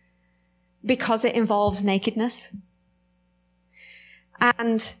because it involves nakedness.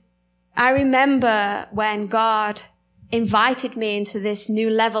 And I remember when God invited me into this new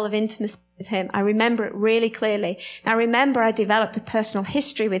level of intimacy with him. I remember it really clearly. I remember I developed a personal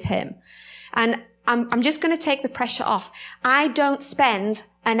history with him. And I'm just going to take the pressure off. I don't spend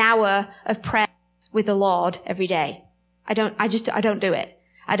an hour of prayer with the Lord every day. I don't do it.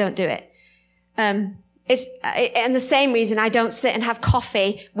 I don't do it. And the same reason I don't sit and have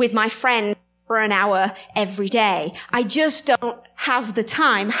coffee with my friend for an hour every day. I just don't have the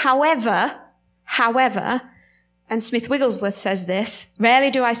time. However, and Smith Wigglesworth says this,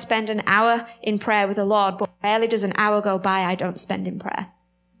 rarely do I spend an hour in prayer with the Lord, but rarely does an hour go by I don't spend in prayer.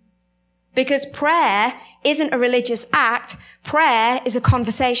 Because prayer isn't a religious act, prayer is a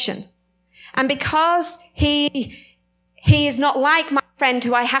conversation. And because he is not like my friend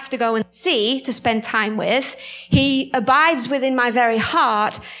who I have to go and see to spend time with, he abides within my very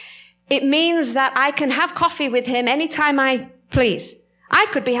heart, it means that I can have coffee with him anytime I please. I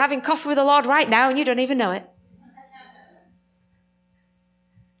could be having coffee with the Lord right now and you don't even know it.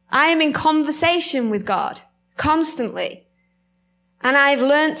 I am in conversation with God constantly. And I've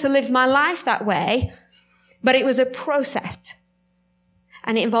learned to live my life that way, but it was a process.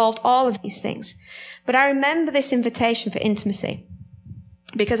 And it involved all of these things. But I remember this invitation for intimacy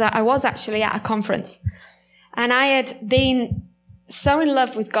because I was actually at a conference and I had been so in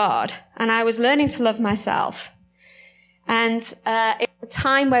love with God and I was learning to love myself. And it was a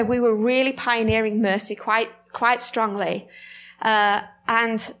time where we were really pioneering mercy quite strongly.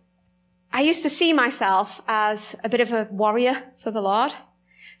 And I used to see myself as a bit of a warrior for the Lord.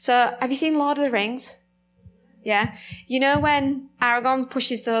 So have you seen Lord of the Rings? Yeah. You know when Aragorn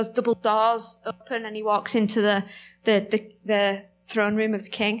pushes those double doors open and he walks into the throne room of the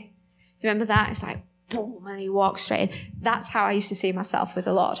king? Do you remember that? It's like, boom, and he walks straight in. That's how I used to see myself with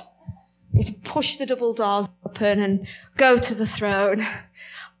the Lord. I used to push the double doors open and go to the throne.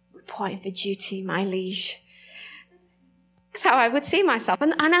 Reporting for duty, my liege. That's how I would see myself.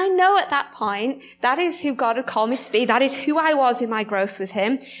 And I know at that point, that is who God had called me to be. That is who I was in my growth with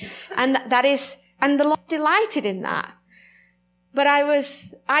him. And and the Lord delighted in that. But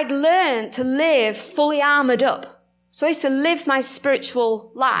I'd learned to live fully armored up. So I used to live my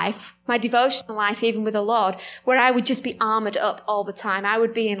spiritual life, my devotional life, even with the Lord, where I would just be armored up all the time. I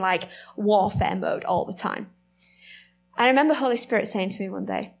would be in like warfare mode all the time. I remember Holy Spirit saying to me one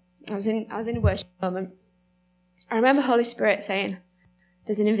day, I was in a worship moment. I remember Holy Spirit saying,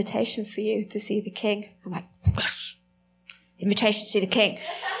 there's an invitation for you to see the King. I'm like, gosh, invitation to see the King.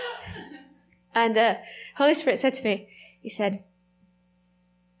 And Holy Spirit said to me, he said,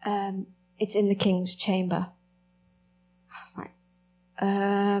 it's in the King's chamber. I was like,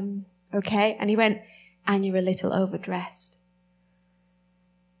 okay. And he went, and you're a little overdressed.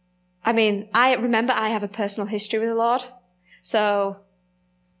 I mean, I remember I have a personal history with the Lord. So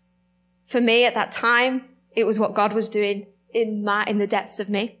for me at that time, it was what God was doing in the depths of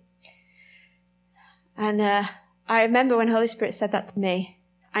me. And I remember when Holy Spirit said that to me,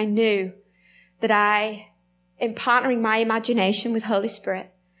 I knew that in partnering my imagination with Holy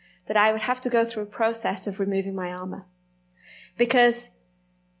Spirit, that I would have to go through a process of removing my armor. Because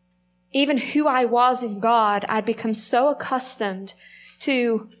even who I was in God, I'd become so accustomed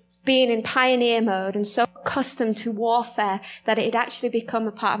to being in pioneer mode and so accustomed to warfare that it had actually become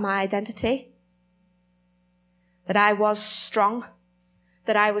a part of my identity. That I was strong,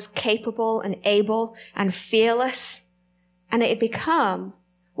 that I was capable and able and fearless and it had become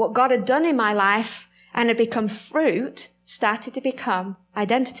what God had done in my life and had become fruit, started to become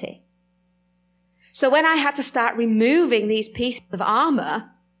identity. So when I had to start removing these pieces of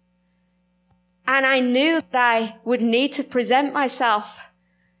armor, and I knew that I would need to present myself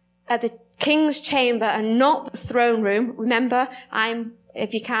at the king's chamber and not the throne room. Remember,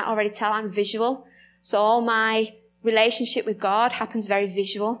 if you can't already tell, I'm visual. So all my relationship with God happens very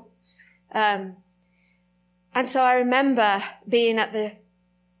visual. And so I remember being at the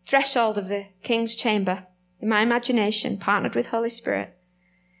threshold of the king's chamber in my imagination, partnered with Holy Spirit.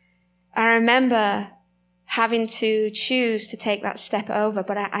 I remember having to choose to take that step over,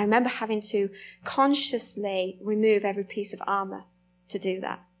 but I remember having to consciously remove every piece of armor to do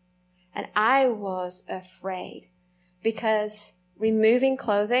that. And I was afraid because removing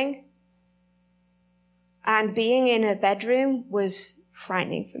clothing and being in a bedroom was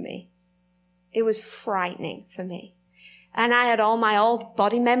frightening for me. It was frightening for me. And I had all my old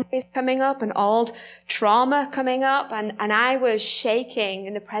body memories coming up and old trauma coming up, and I was shaking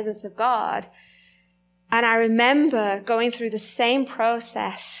in the presence of God. And I remember going through the same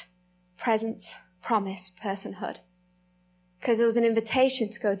process, presence, promise, personhood. Because there was an invitation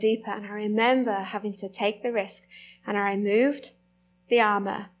to go deeper, and I remember having to take the risk, and I removed the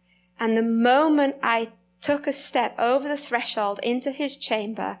armor. And the moment I took a step over the threshold into his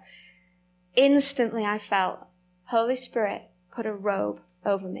chamber, instantly I felt Holy Spirit put a robe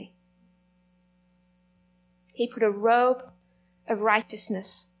over me. He put a robe of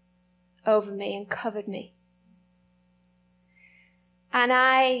righteousness over me and covered me. And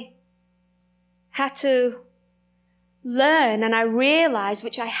I had to learn, and I realized,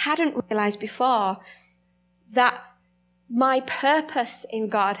 which I hadn't realized before, that my purpose in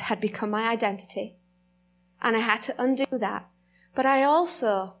God had become my identity. And I had to undo that. But I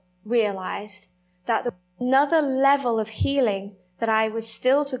also realized that there was another level of healing that I was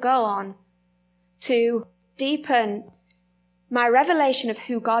still to go on to deepen my revelation of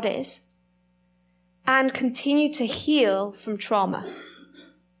who God is and continue to heal from trauma.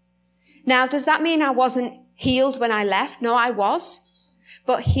 Now, does that mean I wasn't healed when I left? No, I was.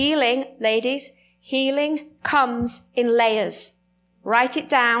 But healing, ladies, healing comes in layers. Write it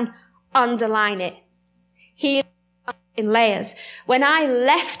down, underline it. Healing comes in layers. When I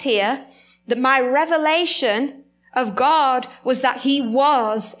left here, my revelation of God was that he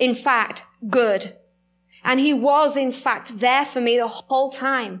was, in fact, good. And he was, in fact, there for me the whole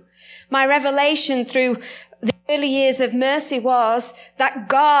time. My revelation through the early years of Mercy was that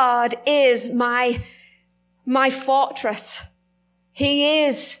God is my fortress. He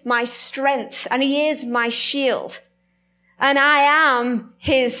is my strength, and he is my shield. And I am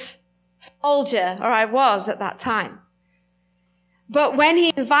his soldier, or I was at that time. But when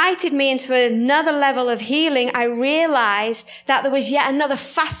he invited me into another level of healing, I realized that there was yet another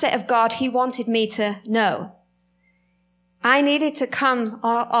facet of God he wanted me to know. I needed to come,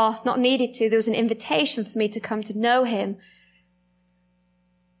 or not needed to, there was an invitation for me to come to know him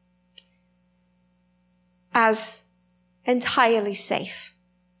as entirely safe.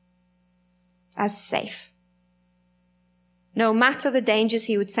 As safe. No matter the dangers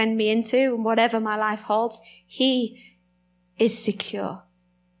he would send me into and whatever my life holds, he is secure.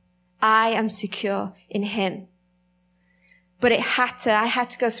 I am secure in him. But I had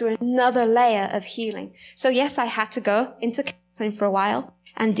to go through another layer of healing. So yes, I had to go into counseling for a while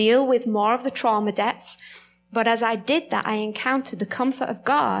and deal with more of the trauma depths. But as I did that, I encountered the comfort of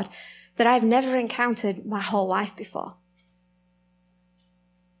God that I've never encountered my whole life before.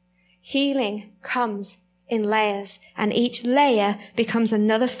 Healing comes in layers, and each layer becomes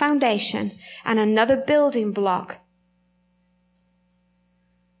another foundation and another building block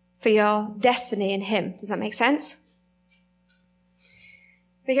for your destiny in him. Does that make sense?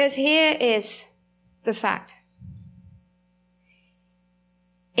 Because here is the fact.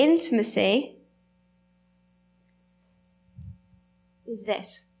 Intimacy is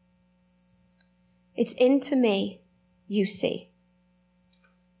this. It's into me you see.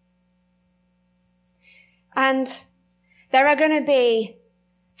 And there are going to be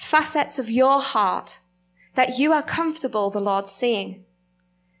facets of your heart that you are comfortable the Lord seeing.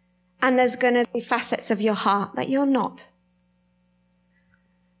 And there's going to be facets of your heart that you're not.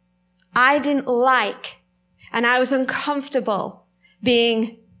 I didn't like, and I was uncomfortable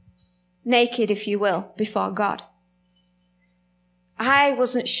being naked, if you will, before God. I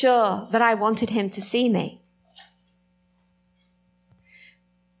wasn't sure that I wanted him to see me.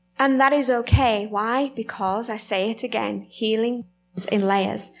 And that is okay. Why? Because, I say it again, healing is in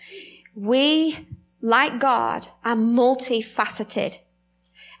layers. We, like God, are multifaceted.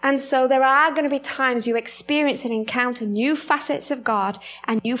 And so there are going to be times you experience and encounter new facets of God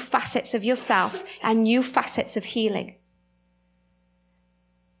and new facets of yourself and new facets of healing.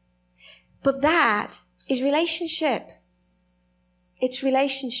 But that is relationship. It's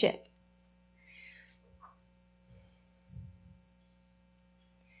relationship.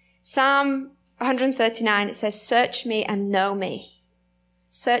 Psalm 139, it says, search me and know me.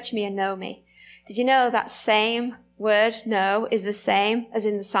 Search me and know me. Did you know that same word, know, is the same as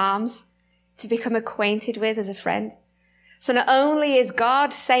in the Psalms, to become acquainted with as a friend? So not only is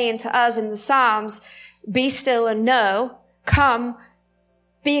God saying to us in the Psalms, be still and know, come,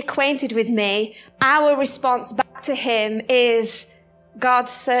 be acquainted with me, our response back to him is, God,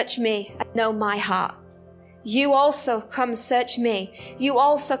 search me and know my heart. You also come search me. You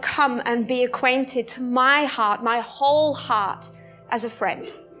also come and be acquainted to my heart, my whole heart as a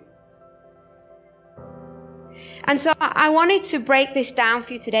friend. And so I wanted to break this down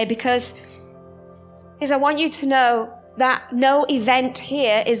for you today because I want you to know that no event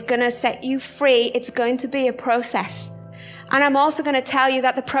here is going to set you free. It's going to be a process. And I'm also going to tell you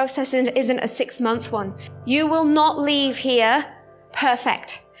that the process isn't a 6-month one. You will not leave here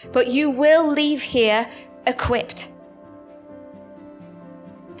perfect, but you will leave here equipped.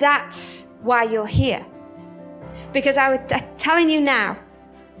 That's why you're here. Because I'm telling you now,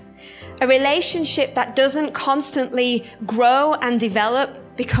 a relationship that doesn't constantly grow and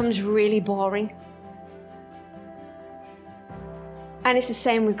develop becomes really boring. And it's the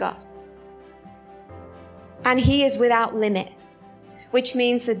same with God. And he is without limit, which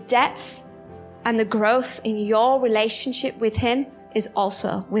means the depth and the growth in your relationship with him is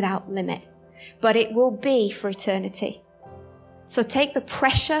also without limit. But it will be for eternity. So take the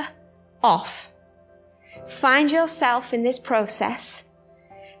pressure off. Find yourself in this process.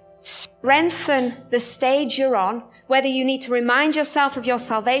 Strengthen the stage you're on, whether you need to remind yourself of your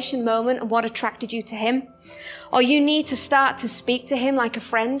salvation moment and what attracted you to him, or you need to start to speak to him like a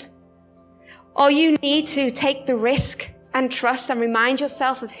friend, or you need to take the risk and trust and remind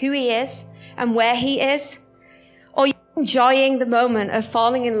yourself of who he is and where he is, or you're enjoying the moment of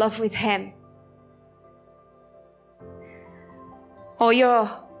falling in love with him. Or you're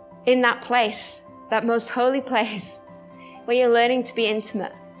in that place, that most holy place, where you're learning to be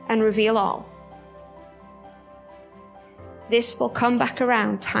intimate and reveal all. This will come back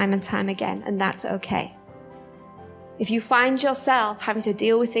around time and time again, and that's okay. If you find yourself having to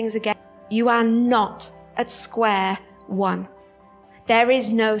deal with things again, you are not at square one. There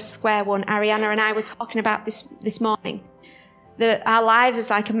is no square one. Ariana and I were talking about this morning. Our lives is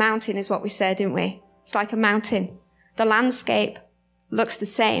like a mountain, is what we said, didn't we? It's like a mountain. The landscape looks the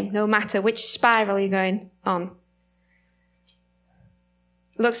same, no matter which spiral you're going on.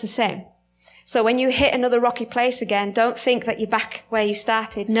 Looks the same. So when you hit another rocky place again, don't think that you're back where you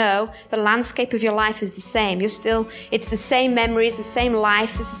started. No, the landscape of your life is the same. It's the same memories, the same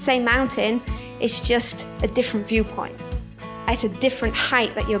life, it's the same mountain. It's just a different viewpoint. It's a different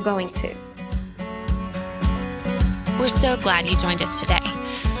height that you're going to. We're so glad you joined us today.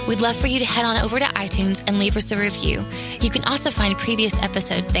 We'd love for you to head on over to iTunes and leave us a review. You can also find previous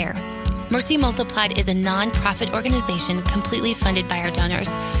episodes there. Mercy Multiplied is a non-profit organization completely funded by our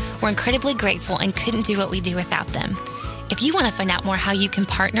donors. We're incredibly grateful and couldn't do what we do without them. If you want to find out more how you can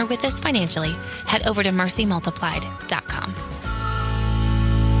partner with us financially, head over to mercymultiplied.com.